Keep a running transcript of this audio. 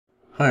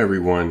Hi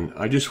everyone,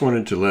 I just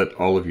wanted to let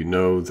all of you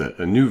know that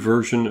a new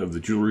version of the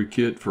jewelry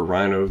kit for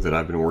Rhino that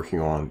I've been working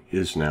on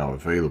is now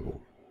available.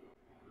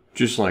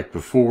 Just like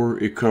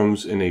before, it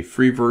comes in a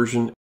free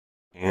version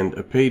and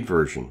a paid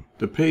version.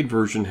 The paid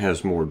version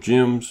has more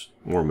gems,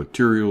 more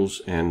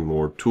materials, and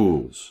more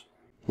tools.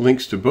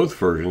 Links to both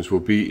versions will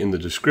be in the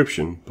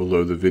description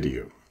below the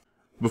video.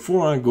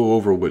 Before I go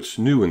over what's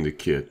new in the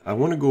kit, I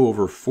want to go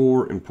over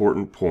 4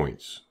 important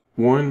points.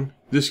 1.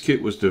 This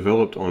kit was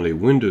developed on a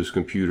Windows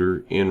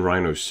computer in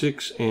Rhino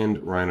 6 and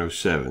Rhino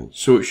 7,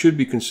 so it should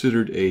be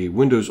considered a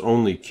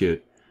Windows-only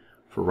kit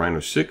for Rhino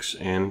 6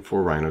 and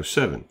for Rhino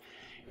 7.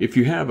 If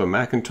you have a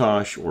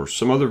Macintosh or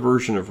some other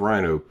version of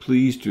Rhino,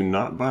 please do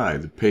not buy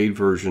the paid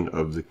version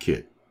of the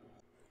kit.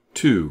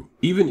 2.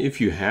 Even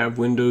if you have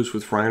Windows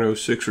with Rhino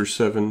 6 or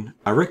 7,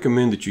 I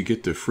recommend that you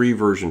get the free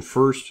version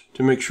first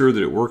to make sure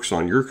that it works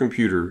on your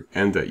computer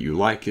and that you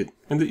like it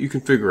and that you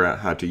can figure out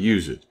how to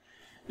use it.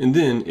 And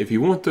then, if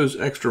you want those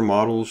extra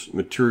models,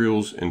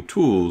 materials, and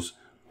tools,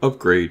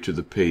 upgrade to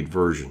the paid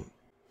version.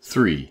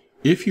 3.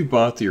 If you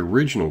bought the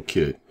original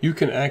kit, you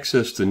can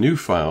access the new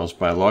files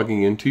by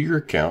logging into your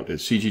account at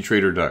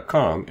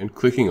cgtrader.com and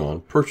clicking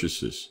on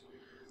Purchases.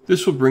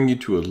 This will bring you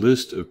to a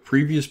list of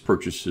previous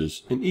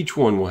purchases, and each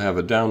one will have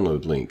a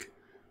download link.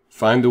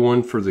 Find the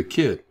one for the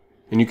kit,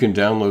 and you can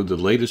download the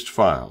latest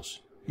files.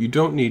 You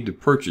don't need to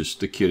purchase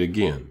the kit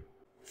again.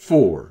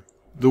 4.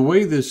 The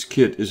way this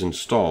kit is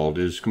installed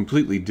is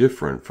completely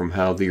different from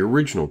how the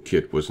original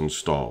kit was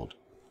installed.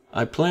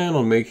 I plan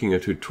on making a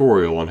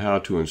tutorial on how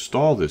to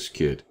install this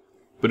kit,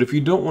 but if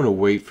you don't want to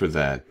wait for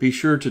that, be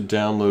sure to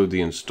download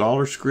the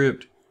installer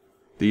script,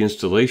 the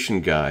installation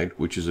guide,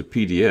 which is a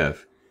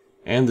PDF,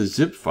 and the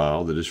zip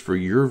file that is for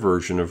your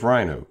version of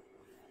Rhino.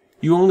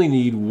 You only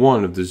need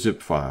one of the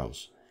zip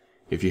files.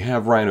 If you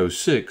have Rhino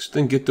 6,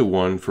 then get the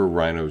one for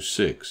Rhino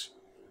 6.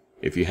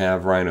 If you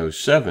have Rhino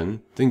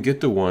 7, then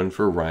get the one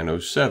for Rhino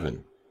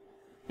 7.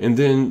 And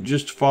then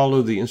just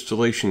follow the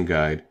installation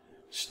guide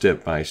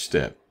step by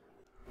step.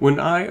 When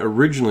I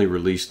originally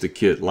released the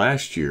kit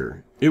last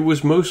year, it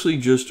was mostly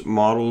just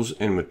models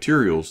and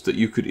materials that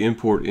you could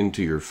import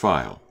into your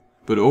file.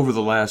 But over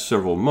the last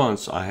several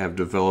months, I have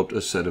developed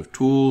a set of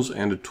tools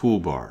and a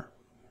toolbar.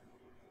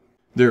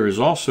 There is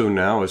also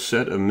now a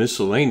set of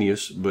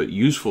miscellaneous but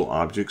useful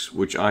objects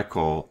which I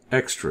call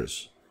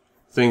extras.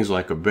 Things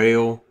like a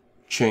bail,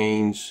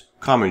 chains,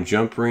 common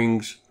jump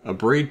rings, a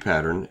braid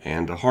pattern,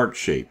 and a heart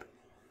shape.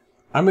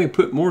 I may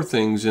put more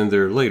things in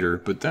there later,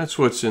 but that's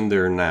what's in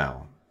there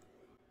now.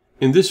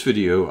 In this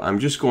video, I'm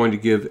just going to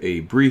give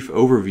a brief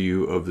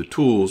overview of the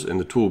tools in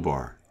the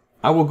toolbar.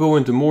 I will go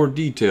into more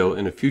detail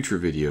in a future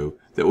video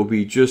that will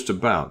be just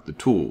about the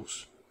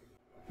tools.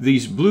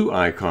 These blue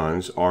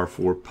icons are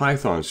for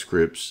Python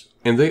scripts,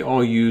 and they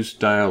all use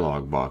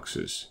dialog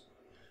boxes.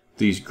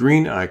 These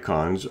green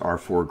icons are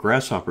for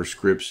Grasshopper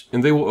scripts,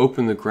 and they will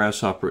open the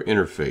Grasshopper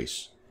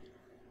interface.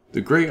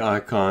 The gray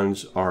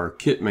icons are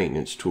kit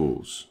maintenance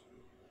tools.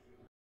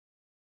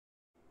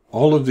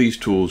 All of these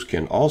tools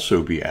can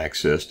also be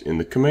accessed in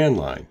the command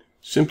line.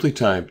 Simply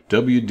type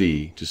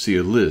WD to see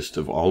a list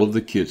of all of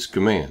the kit's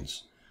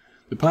commands.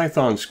 The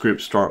Python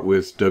scripts start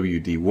with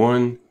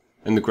WD1,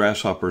 and the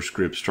Grasshopper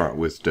scripts start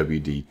with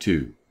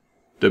WD2.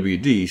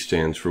 WD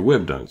stands for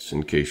Web Dunce,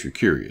 in case you're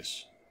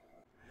curious.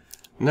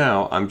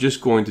 Now I'm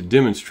just going to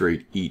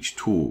demonstrate each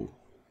tool.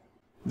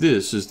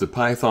 This is the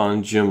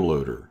Python gem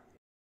loader.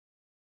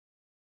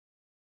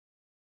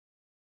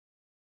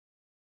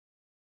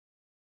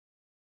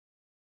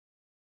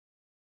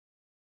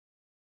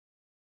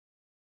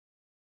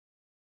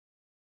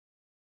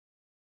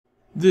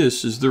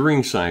 This is the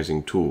ring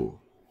sizing tool,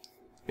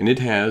 and it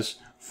has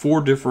 4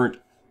 different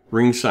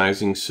ring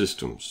sizing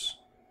systems.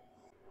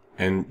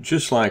 And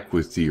just like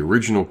with the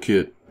original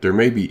kit, there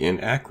may be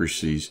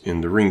inaccuracies in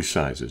the ring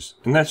sizes,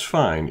 and that's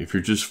fine if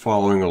you're just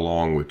following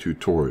along with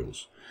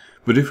tutorials.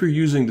 But if you're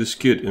using this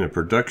kit in a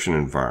production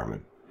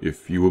environment,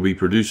 if you will be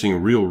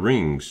producing real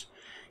rings,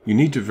 you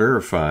need to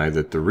verify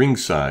that the ring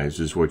size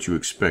is what you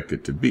expect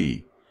it to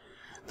be.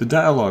 The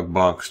dialog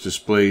box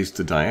displays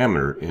the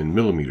diameter in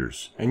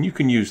millimeters, and you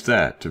can use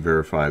that to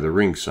verify the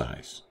ring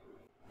size.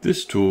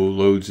 This tool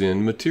loads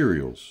in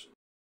materials.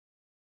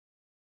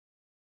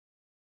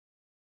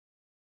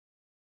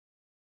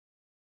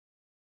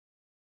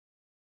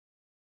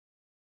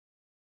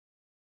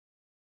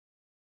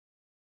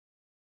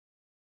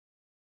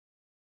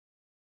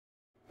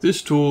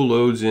 This tool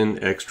loads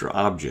in extra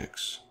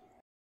objects.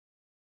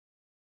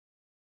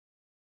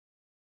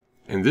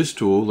 And this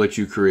tool lets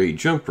you create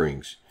jump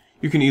rings.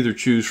 You can either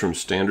choose from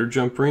standard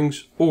jump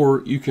rings,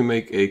 or you can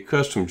make a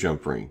custom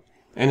jump ring.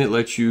 And it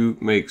lets you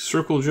make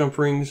circle jump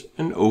rings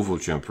and oval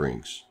jump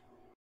rings.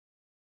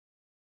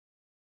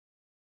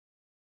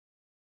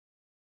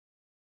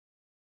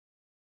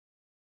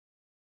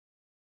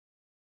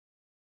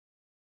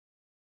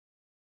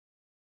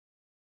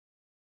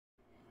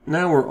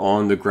 Now we're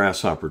on the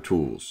Grasshopper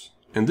tools,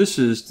 and this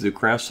is the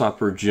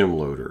Grasshopper gem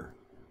loader.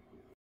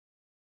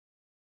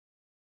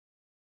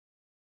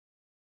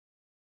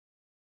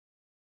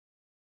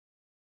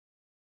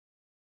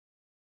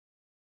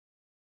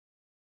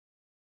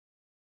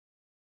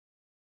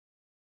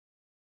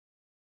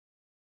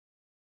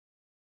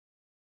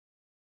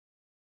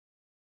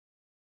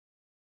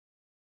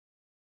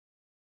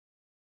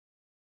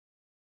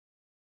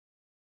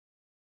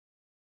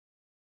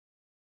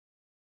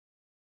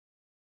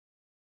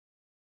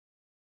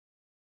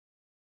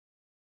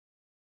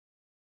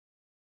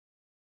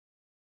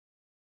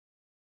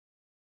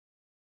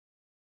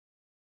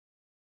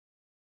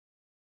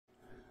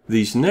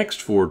 These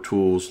next 4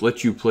 tools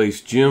let you place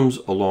gems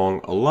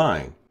along a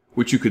line,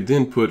 which you could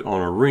then put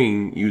on a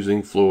ring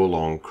using flow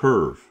along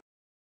curve.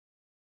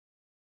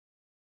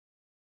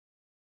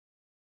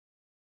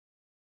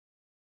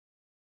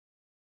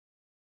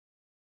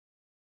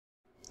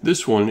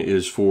 This one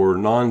is for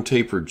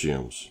non-tapered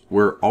gems,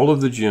 where all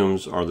of the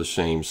gems are the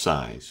same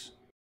size.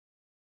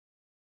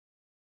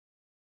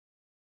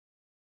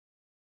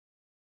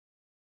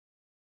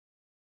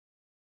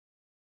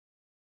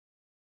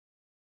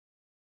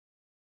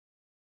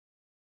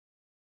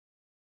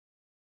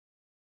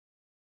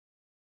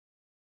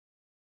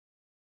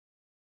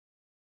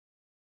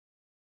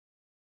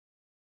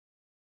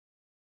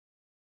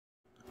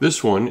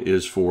 This one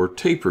is for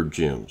tapered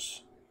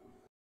gems.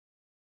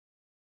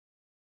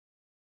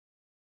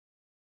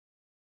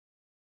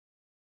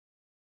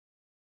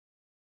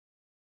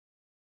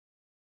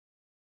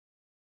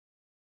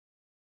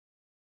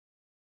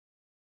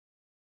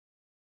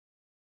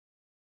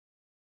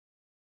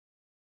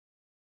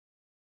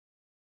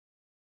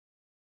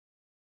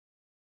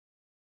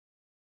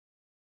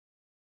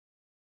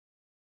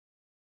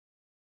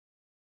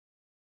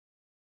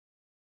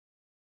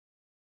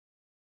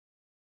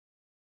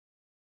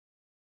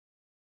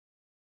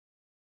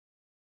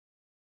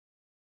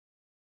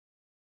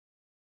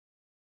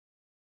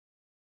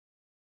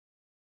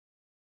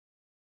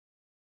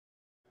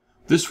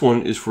 This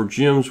one is for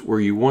gems where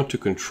you want to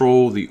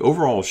control the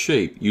overall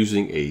shape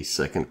using a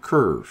second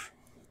curve.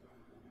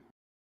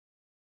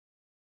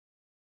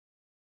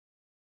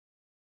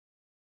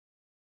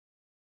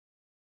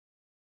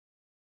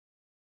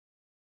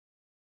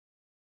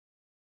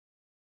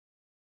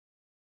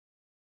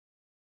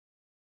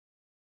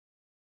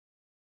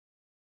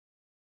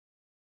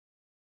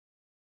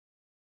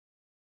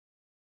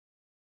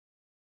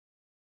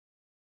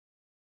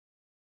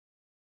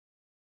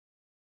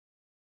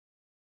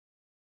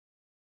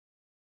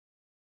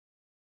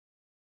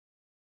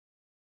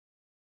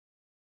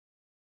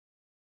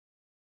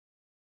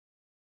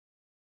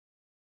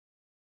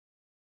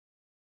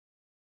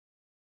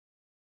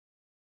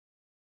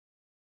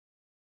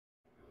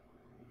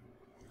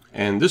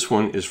 And this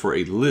one is for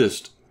a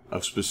list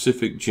of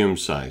specific gem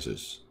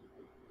sizes.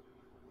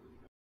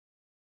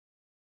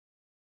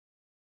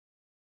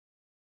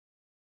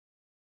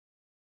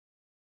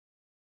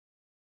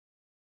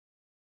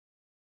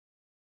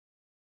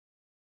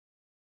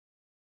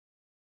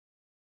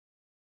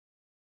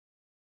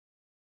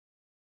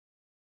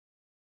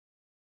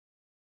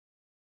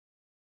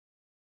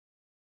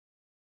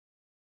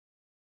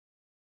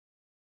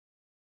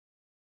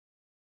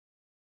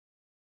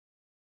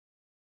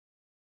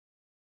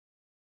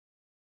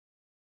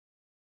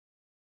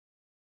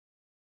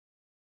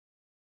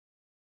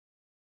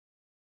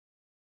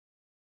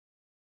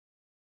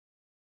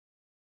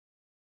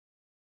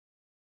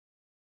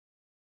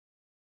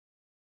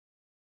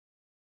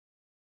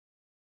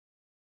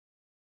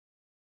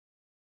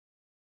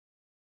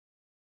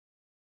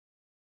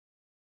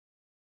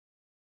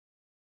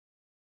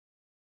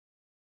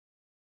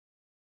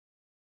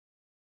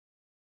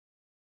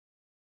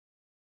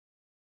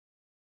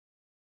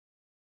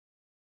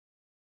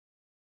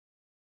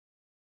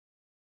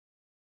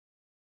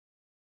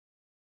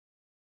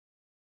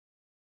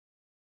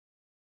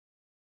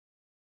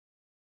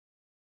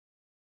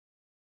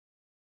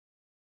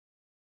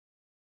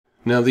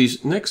 Now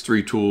these next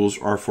 3 tools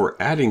are for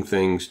adding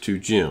things to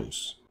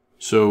gems.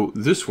 So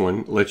this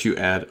one lets you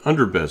add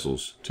under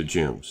bezels to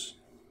gems.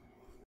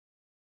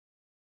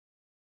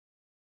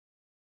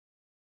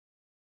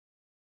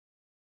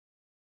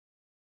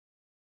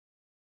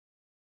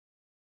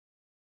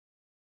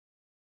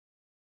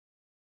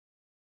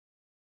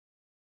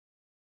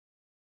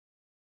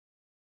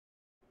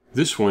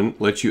 This one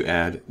lets you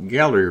add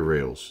gallery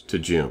rails to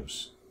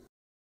gems.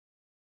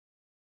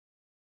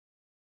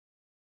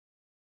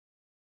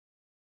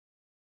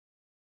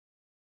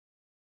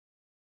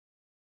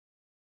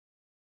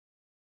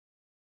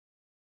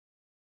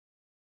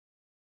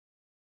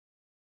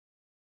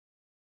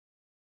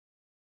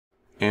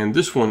 And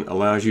this one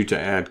allows you to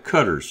add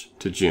cutters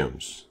to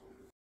gems.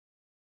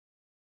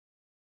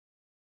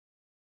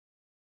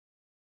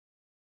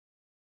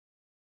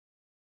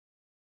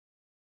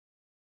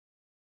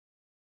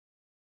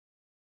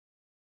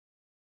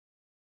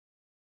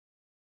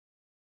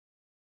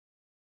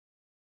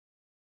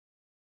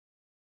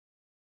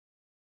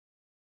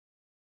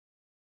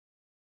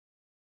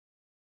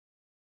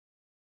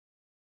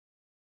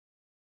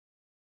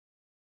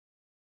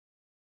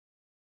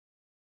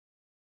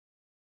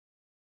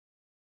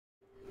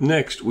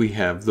 Next, we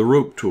have the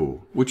rope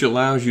tool, which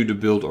allows you to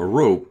build a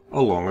rope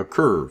along a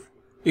curve.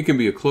 It can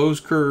be a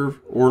closed curve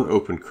or an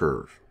open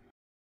curve.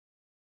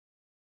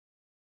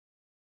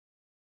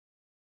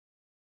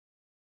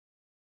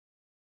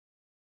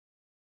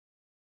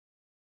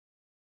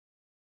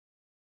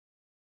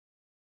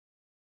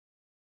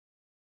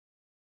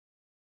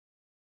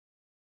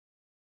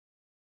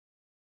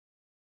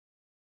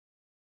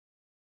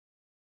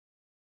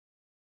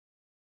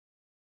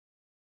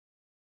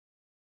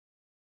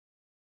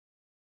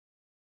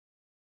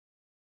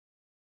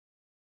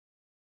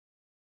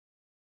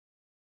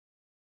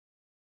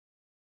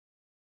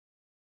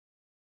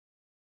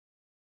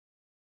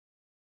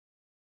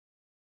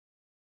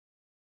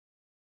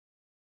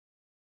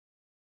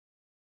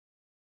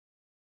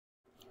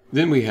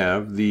 Then we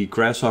have the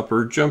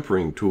Grasshopper Jump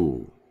Ring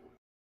tool.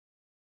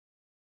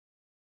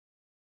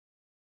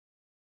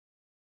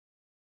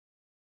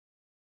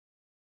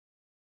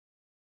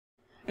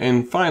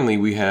 And finally,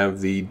 we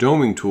have the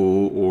doming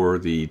tool or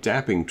the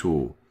dapping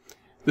tool.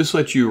 This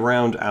lets you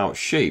round out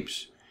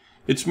shapes.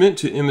 It's meant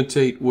to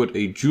imitate what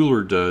a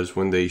jeweler does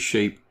when they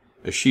shape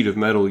a sheet of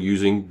metal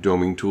using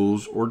doming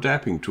tools or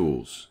dapping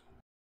tools.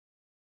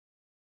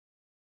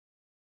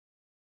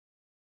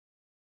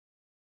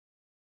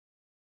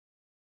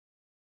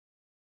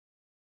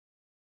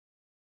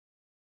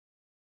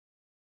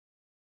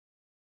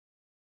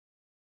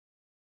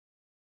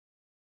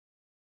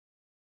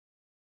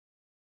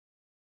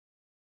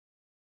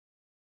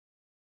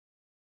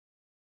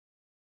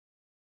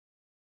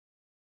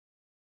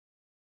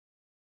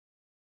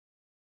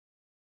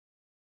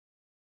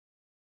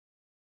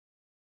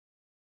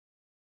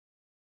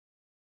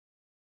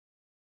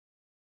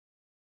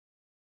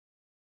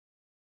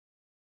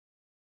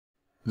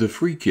 The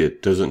free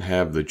kit doesn't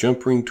have the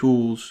jump ring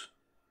tools,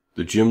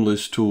 the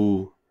gemless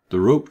tool, the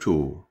rope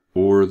tool,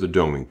 or the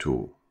doming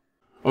tool.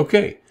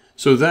 Okay,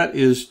 so that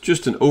is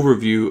just an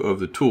overview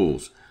of the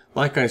tools.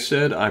 Like I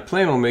said, I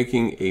plan on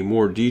making a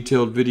more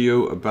detailed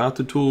video about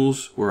the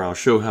tools where I'll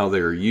show how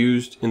they are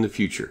used in the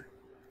future.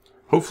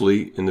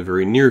 Hopefully in the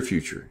very near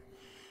future.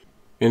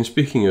 And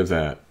speaking of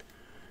that,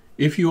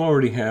 if you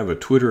already have a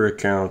Twitter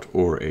account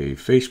or a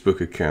Facebook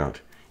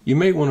account, you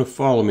may want to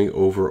follow me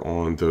over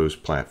on those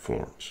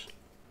platforms.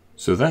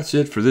 So that's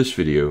it for this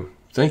video.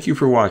 Thank you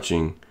for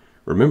watching.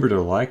 Remember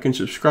to like and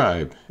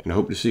subscribe, and I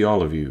hope to see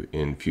all of you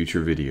in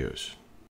future videos.